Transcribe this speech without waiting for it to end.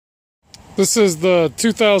This is the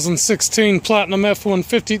 2016 Platinum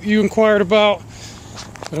F-150 that you inquired about.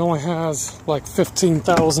 It only has like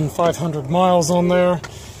 15,500 miles on there.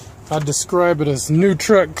 I'd describe it as new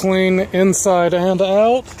truck clean inside and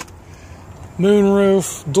out.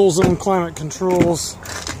 Moonroof, dual zone climate controls.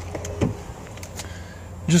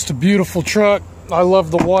 Just a beautiful truck. I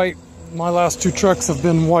love the white. My last two trucks have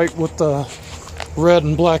been white with the red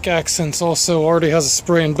and black accents. Also already has a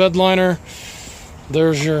spray and bed liner.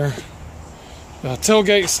 There's your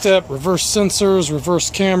tailgate step, reverse sensors, reverse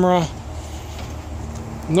camera.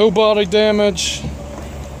 No body damage.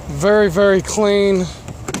 Very, very clean.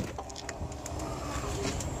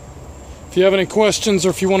 If you have any questions or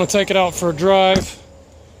if you want to take it out for a drive,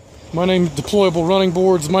 deployable running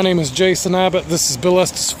boards. My name is Jason Abbott. This is Bill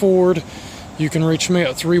Estes Ford. You can reach me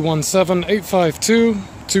at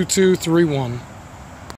 317-852-2231.